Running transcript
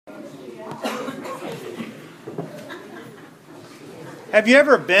Have you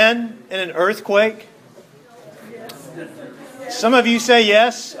ever been in an earthquake? Some of you say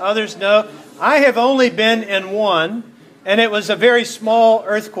yes, others no. I have only been in one, and it was a very small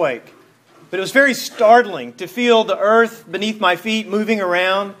earthquake. But it was very startling to feel the earth beneath my feet moving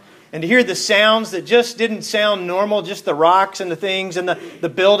around and to hear the sounds that just didn't sound normal, just the rocks and the things and the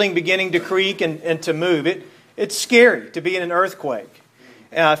building beginning to creak and to move. It's scary to be in an earthquake.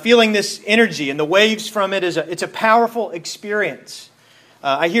 Feeling this energy and the waves from it, it's a powerful experience.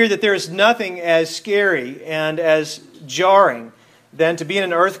 I hear that there is nothing as scary and as jarring than to be in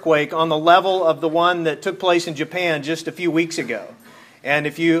an earthquake on the level of the one that took place in Japan just a few weeks ago. And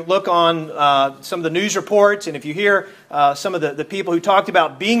if you look on some of the news reports and if you hear some of the people who talked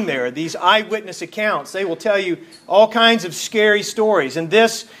about being there, these eyewitness accounts, they will tell you all kinds of scary stories. And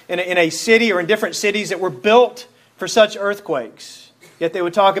this in a city or in different cities that were built for such earthquakes. Yet they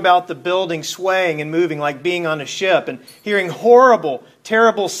would talk about the building swaying and moving like being on a ship and hearing horrible,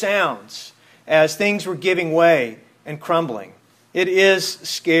 terrible sounds as things were giving way and crumbling. It is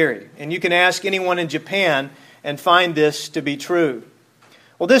scary. And you can ask anyone in Japan and find this to be true.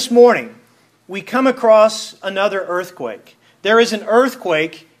 Well, this morning, we come across another earthquake. There is an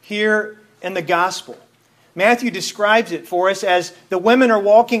earthquake here in the gospel. Matthew describes it for us as the women are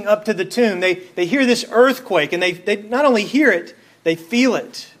walking up to the tomb. They hear this earthquake, and they not only hear it, they feel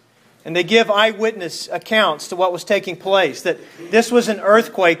it. And they give eyewitness accounts to what was taking place, that this was an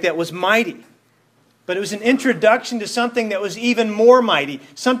earthquake that was mighty. But it was an introduction to something that was even more mighty,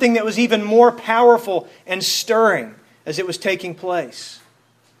 something that was even more powerful and stirring as it was taking place.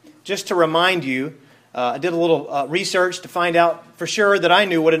 Just to remind you, I did a little research to find out for sure that I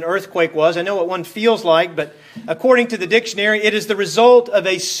knew what an earthquake was. I know what one feels like, but according to the dictionary, it is the result of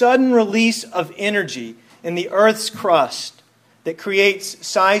a sudden release of energy in the Earth's crust that creates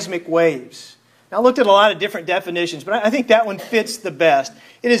seismic waves. Now, I looked at a lot of different definitions, but I think that one fits the best.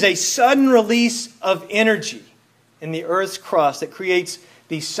 It is a sudden release of energy in the Earth's crust that creates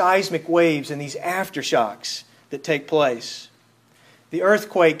these seismic waves and these aftershocks that take place. The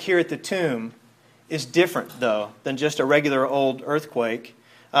earthquake here at the tomb is different, though, than just a regular old earthquake.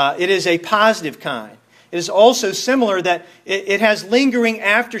 It is a positive kind. It is also similar that it has lingering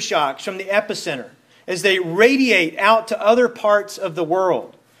aftershocks from the epicenter as they radiate out to other parts of the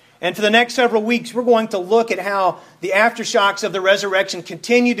world. And for the next several weeks, we're going to look at how the aftershocks of the resurrection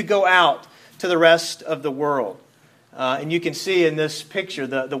continue to go out to the rest of the world. And you can see in this picture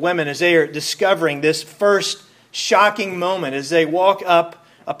the women as they are discovering this first shocking moment as they walk up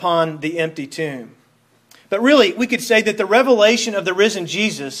upon the empty tomb. But really, we could say that the revelation of the risen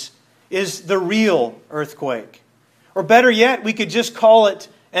Jesus is the real earthquake. Or better yet, we could just call it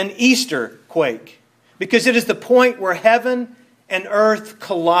an Easter quake. Because it is the point where heaven and earth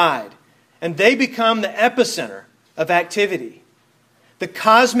collide. And they become the epicenter of activity. The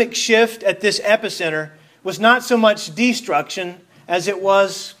cosmic shift at this epicenter was not so much destruction as it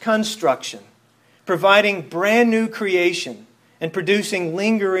was construction. Providing brand new creation and producing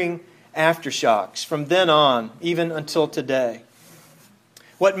lingering aftershocks from then on, even until today.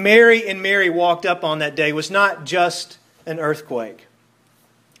 What Mary and Mary walked up on that day was not just an earthquake.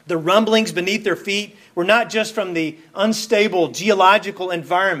 The rumblings beneath their feet were not just from the unstable geological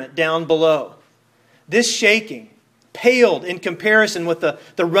environment down below. This shaking paled in comparison with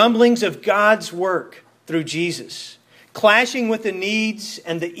the rumblings of God's work through Jesus, clashing with the needs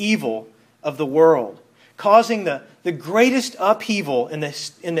and the evil of the world, causing the greatest upheaval in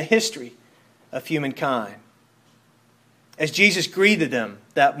the history of humankind. As Jesus greeted them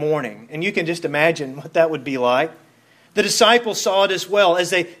that morning, and you can just imagine what that would be like, the disciples saw it as well as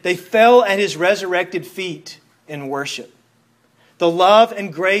they fell at His resurrected feet in worship. The love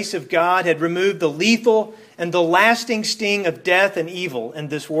and grace of God had removed the lethal and the lasting sting of death and evil in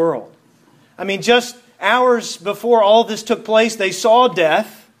this world. I mean, just hours before all this took place, they saw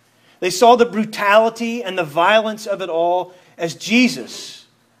death. They saw the brutality and the violence of it all as Jesus,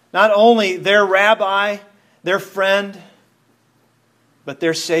 not only their rabbi, their friend, but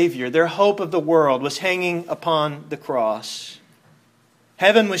their Savior, their hope of the world, was hanging upon the cross.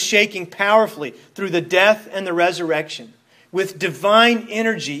 Heaven was shaking powerfully through the death and the resurrection, with divine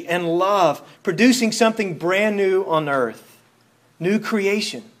energy and love, producing something brand new on earth. New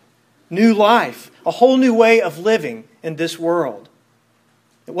creation, new life, a whole new way of living in this world.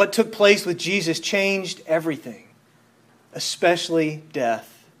 What took place with Jesus changed everything, especially death.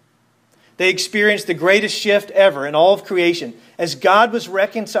 They experienced the greatest shift ever in all of creation as God was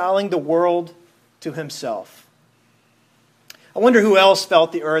reconciling the world to Himself. I wonder who else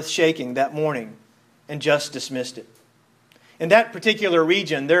felt the earth shaking that morning and just dismissed it. In that particular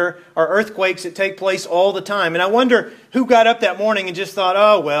region, there are earthquakes that take place all the time. And I wonder who got up that morning and just thought,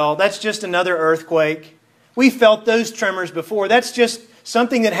 oh, well, that's just another earthquake. We felt those tremors before. That's just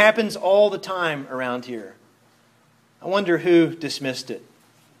something that happens all the time around here. I wonder who dismissed it.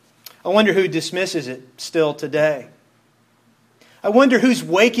 I wonder who dismisses it still today. I wonder who's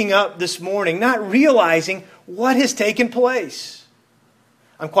waking up this morning not realizing what has taken place.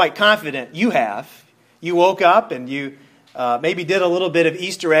 I'm quite confident you have. You woke up and you maybe did a little bit of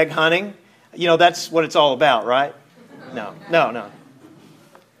Easter egg hunting. You know, that's what it's all about, right? No.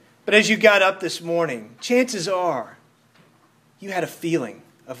 But as you got up this morning, chances are you had a feeling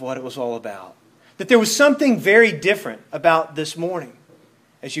of what it was all about. That there was something very different about this morning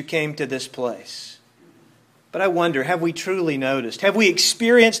as you came to this place. But I wonder, have we truly noticed? Have we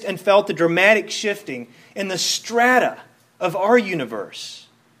experienced and felt the dramatic shifting in the strata of our universe?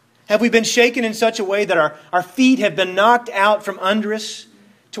 Have we been shaken in such a way that our feet have been knocked out from under us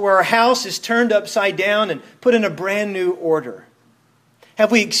to where our house is turned upside down and put in a brand new order?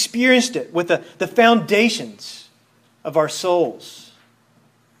 Have we experienced it with the foundations of our souls?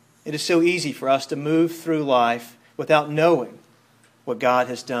 It is so easy for us to move through life without knowing what God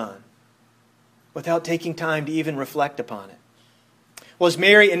has done, without taking time to even reflect upon it. Well, as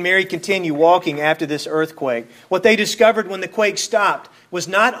Mary and Mary continue walking after this earthquake, what they discovered when the quake stopped was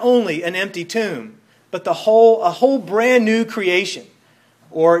not only an empty tomb, but a whole brand new creation,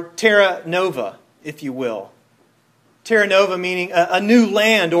 or terra nova, if you will. Terra nova meaning a new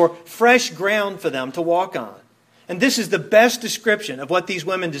land or fresh ground for them to walk on. And this is the best description of what these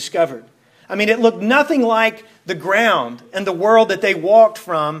women discovered. I mean, it looked nothing like the ground and the world that they walked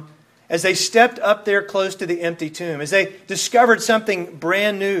from as they stepped up there close to the empty tomb. As they discovered something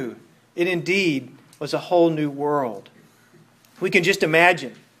brand new, it indeed was a whole new world. We can just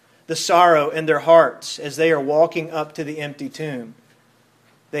imagine the sorrow in their hearts as they are walking up to the empty tomb.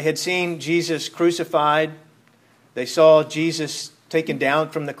 They had seen Jesus crucified. They saw Jesus taken down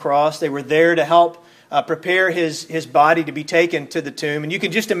from the cross. They were there to help prepare his body to be taken to the tomb. And you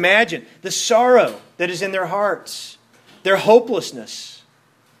can just imagine the sorrow that is in their hearts, their hopelessness,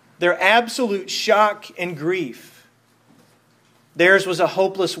 their absolute shock and grief. Theirs was a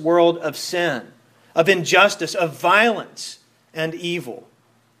hopeless world of sin, of injustice, of violence and evil.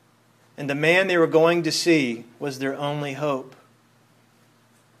 And the man they were going to see was their only hope.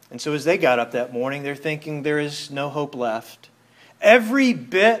 And so as they got up that morning, they're thinking there is no hope left. Every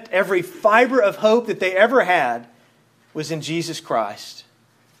bit, every fiber of hope that they ever had was in Jesus Christ.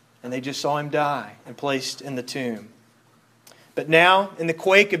 And they just saw Him die and placed in the tomb. But now, in the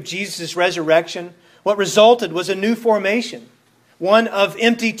quake of Jesus' resurrection, what resulted was a new formation. One of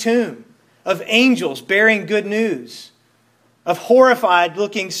empty tomb, of angels bearing good news, of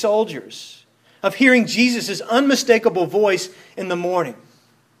horrified-looking soldiers, of hearing Jesus' unmistakable voice in the morning,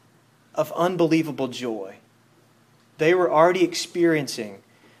 of unbelievable joy. They were already experiencing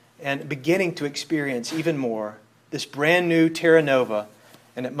and beginning to experience even more this brand new Terra Nova,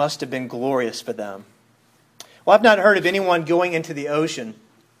 and it must have been glorious for them. Well, I've not heard of anyone going into the ocean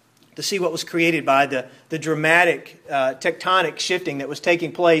to see what was created by the dramatic tectonic shifting that was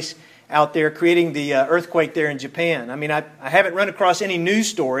taking place out there, creating the earthquake there in Japan. I mean, I haven't run across any news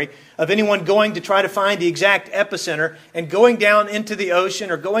story of anyone going to try to find the exact epicenter and going down into the ocean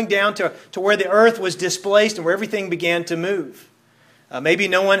or going down to where the earth was displaced and where everything began to move. Maybe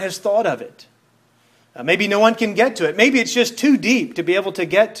no one has thought of it. Maybe no one can get to it. Maybe it's just too deep to be able to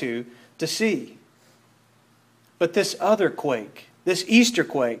get to see. But this other quake, this Easter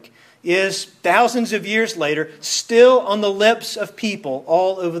quake, is thousands of years later still on the lips of people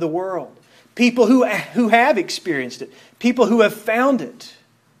all over the world. People who have experienced it. People who have found it.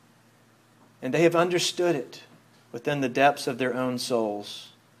 And they have understood it within the depths of their own souls.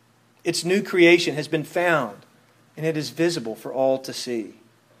 Its new creation has been found, and it is visible for all to see.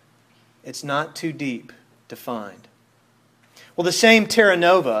 It's not too deep to find. Well, the same Terra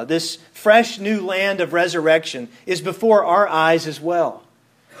Nova, this fresh new land of resurrection, is before our eyes as well.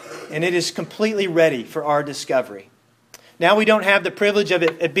 And it is completely ready for our discovery. Now we don't have the privilege of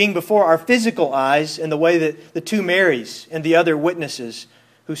it being before our physical eyes in the way that the two Marys and the other witnesses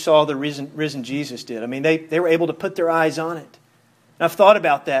who saw the risen Jesus did. I mean, they were able to put their eyes on it. And I've thought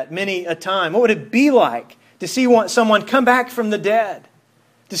about that many a time. What would it be like to see someone come back from the dead?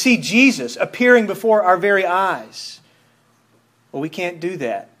 To see Jesus appearing before our very eyes? Well, we can't do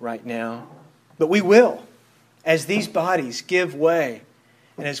that right now. But we will, as these bodies give way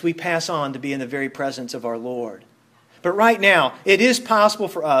and as we pass on to be in the very presence of our Lord. But right now, it is possible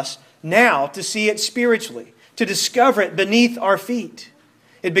for us now to see it spiritually, to discover it beneath our feet.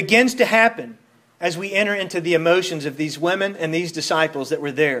 It begins to happen as we enter into the emotions of these women and these disciples that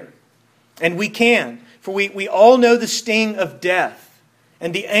were there. And we can, for we all know the sting of death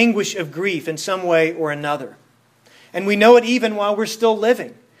and the anguish of grief in some way or another. And we know it even while we're still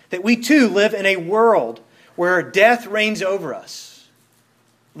living, that we too live in a world where death reigns over us,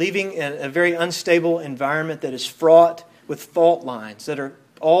 leaving a very unstable environment that is fraught with fault lines that are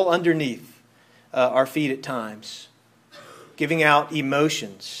all underneath our feet at times, giving out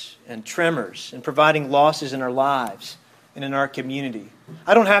emotions and tremors and providing losses in our lives and in our community.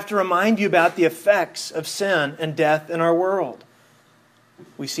 I don't have to remind you about the effects of sin and death in our world.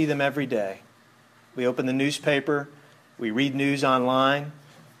 We see them every day. We open the newspaper, we read news online,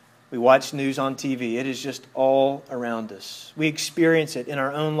 we watch news on TV. It is just all around us. We experience it in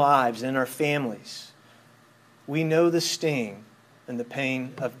our own lives, in our families. We know the sting and the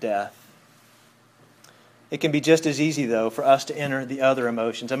pain of death. It can be just as easy, though, for us to enter the other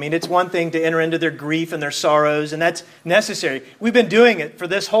emotions. I mean, it's one thing to enter into their grief and their sorrows, and that's necessary. We've been doing it for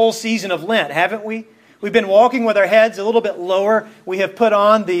this whole season of Lent, haven't we? We've been walking with our heads a little bit lower. We have put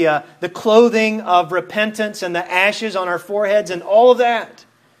on the clothing of repentance and the ashes on our foreheads and all of that.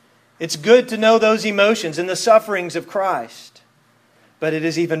 It's good to know those emotions and the sufferings of Christ. But it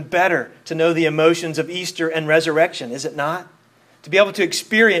is even better to know the emotions of Easter and resurrection, is it not? To be able to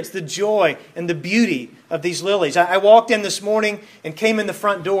experience the joy and the beauty of these lilies. I walked in this morning and came in the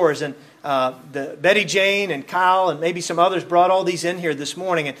front doors, and Betty Jane and Kyle and maybe some others brought all these in here this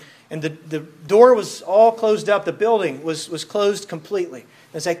morning. And the door was all closed up. The building was closed completely.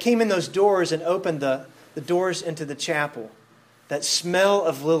 As I came in those doors and opened the doors into the chapel, that smell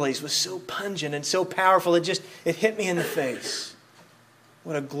of lilies was so pungent and so powerful. It hit me in the face.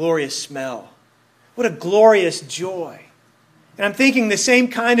 What a glorious smell. What a glorious joy. And I'm thinking the same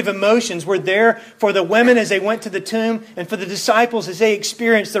kind of emotions were there for the women as they went to the tomb and for the disciples as they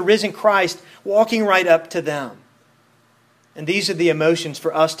experienced the risen Christ walking right up to them. And these are the emotions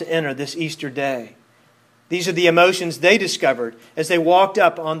for us to enter this Easter day. These are the emotions they discovered as they walked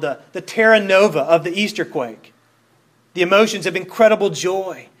up on the terra nova of the Easter quake. The emotions of incredible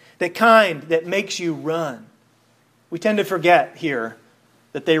joy, the kind that makes you run. We tend to forget here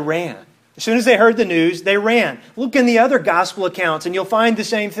that they ran. As soon as they heard the news, they ran. Look in the other gospel accounts and you'll find the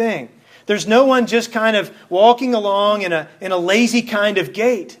same thing. There's no one just kind of walking along in a lazy kind of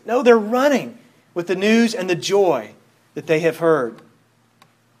gait. No, they're running with the news and the joy that they have heard.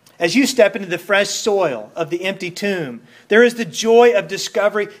 As you step into the fresh soil of the empty tomb, there is the joy of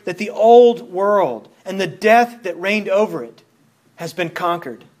discovery that the old world and the death that reigned over it has been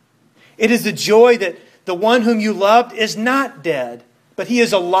conquered. It is the joy that the one whom you loved is not dead, but he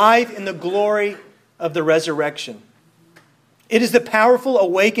is alive in the glory of the resurrection. It is the powerful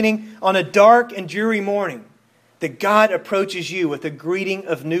awakening on a dark and dreary morning that God approaches you with a greeting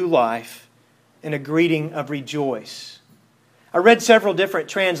of new life and a greeting of rejoice. I read several different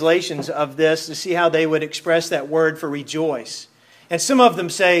translations of this to see how they would express that word for rejoice. And some of them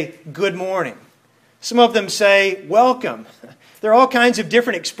say, good morning. Some of them say, welcome. There are all kinds of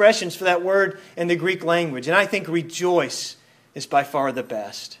different expressions for that word in the Greek language. And I think rejoice is by far the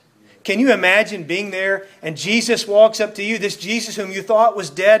best. Can you imagine being there and Jesus walks up to you, this Jesus whom you thought was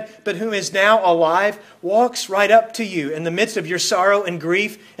dead but whom is now alive, walks right up to you in the midst of your sorrow and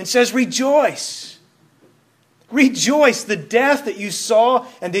grief and says, rejoice. Rejoice, the death that you saw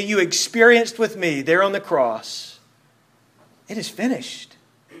and that you experienced with me there on the cross. It is finished.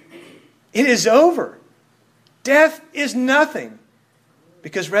 It is over. Death is nothing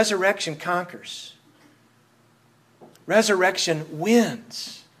because resurrection conquers. Resurrection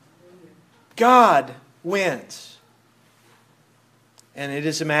wins. God wins. And it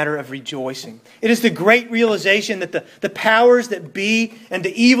is a matter of rejoicing. It is the great realization that the powers that be and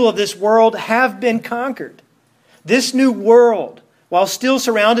the evil of this world have been conquered. This new world, while still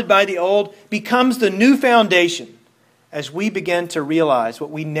surrounded by the old, becomes the new foundation as we begin to realize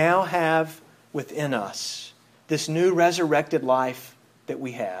what we now have within us. This new resurrected life that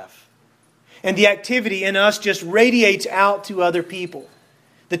we have. And the activity in us just radiates out to other people.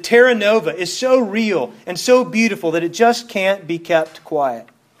 The Terra Nova is so real and so beautiful that it just can't be kept quiet.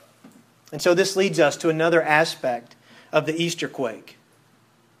 And so this leads us to another aspect of the Easter quake.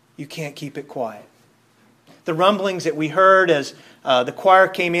 You can't keep it quiet. The rumblings that we heard as the choir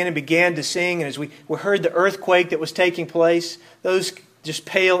came in and began to sing, and as we heard the earthquake that was taking place, those just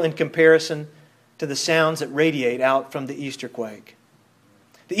pale in comparison to the sounds that radiate out from the Easter quake.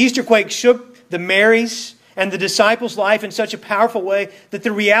 The Easter quake shook the Marys and the disciples' life in such a powerful way that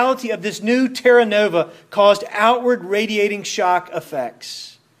the reality of this new Terra Nova caused outward radiating shock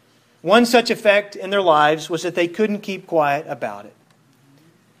effects. One such effect in their lives was that they couldn't keep quiet about it.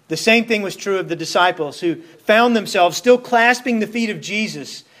 The same thing was true of the disciples who found themselves still clasping the feet of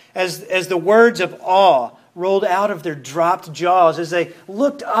Jesus as the words of awe rolled out of their dropped jaws as they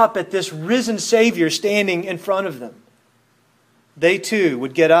looked up at this risen Savior standing in front of them. They too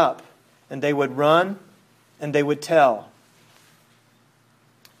would get up and they would run and they would tell.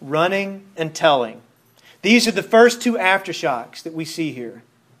 Running and telling. These are the first two aftershocks that we see here.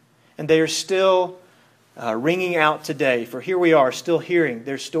 And they are still ringing out today, for here we are still hearing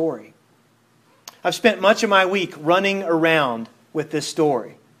their story. I've spent much of my week running around with this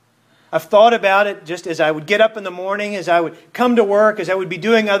story. I've thought about it just as I would get up in the morning, as I would come to work, as I would be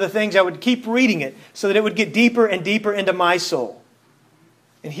doing other things. I would keep reading it so that it would get deeper and deeper into my soul.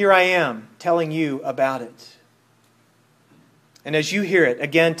 And here I am telling you about it. And as you hear it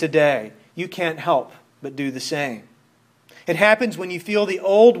again today, you can't help but do the same. It happens when you feel the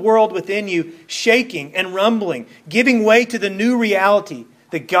old world within you shaking and rumbling, giving way to the new reality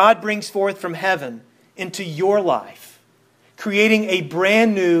that God brings forth from heaven into your life, creating a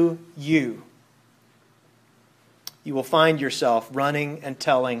brand new you. You will find yourself running and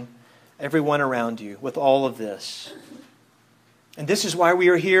telling everyone around you with all of this. And this is why we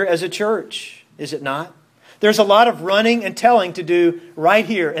are here as a church, is it not? There's a lot of running and telling to do right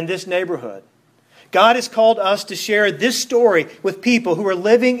here in this neighborhood. God has called us to share this story with people who are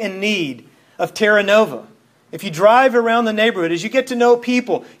living in need of Terra Nova. If you drive around the neighborhood, as you get to know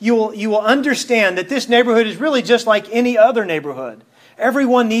people, you will understand that this neighborhood is really just like any other neighborhood.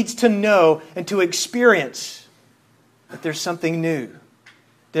 Everyone needs to know and to experience that there's something new.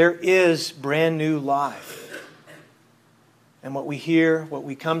 There is brand new life. And what we hear, what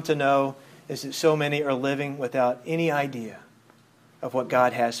we come to know, is that so many are living without any idea of what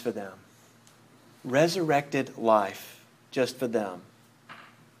God has for them. Resurrected life just for them.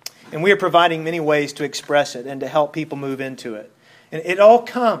 And we are providing many ways to express it and to help people move into it. And it all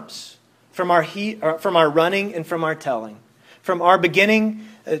comes from our running and from our telling, from our beginning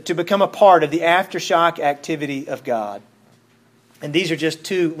to become a part of the aftershock activity of God. And these are just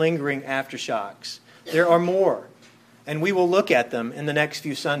two lingering aftershocks. There are more, and we will look at them in the next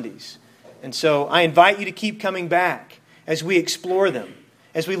few Sundays. And so I invite you to keep coming back as we explore them.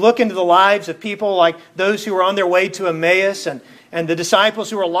 As we look into the lives of people like those who are on their way to Emmaus and the disciples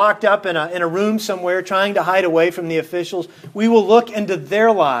who are locked up in a room somewhere trying to hide away from the officials, we will look into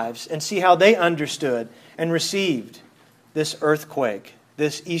their lives and see how they understood and received this earthquake,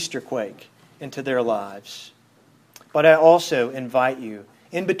 this Easter quake into their lives. But I also invite you,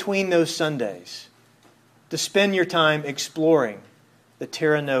 in between those Sundays, to spend your time exploring the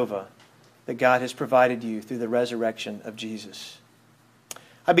Terra Nova that God has provided you through the resurrection of Jesus.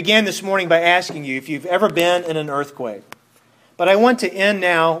 I began this morning by asking you if you've ever been in an earthquake. But I want to end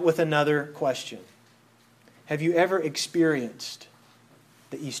now with another question. Have you ever experienced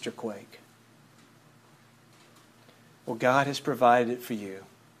the Easter quake? Well, God has provided it for you,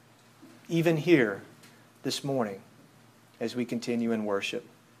 even here this morning as we continue in worship.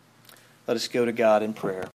 Let us go to God in prayer.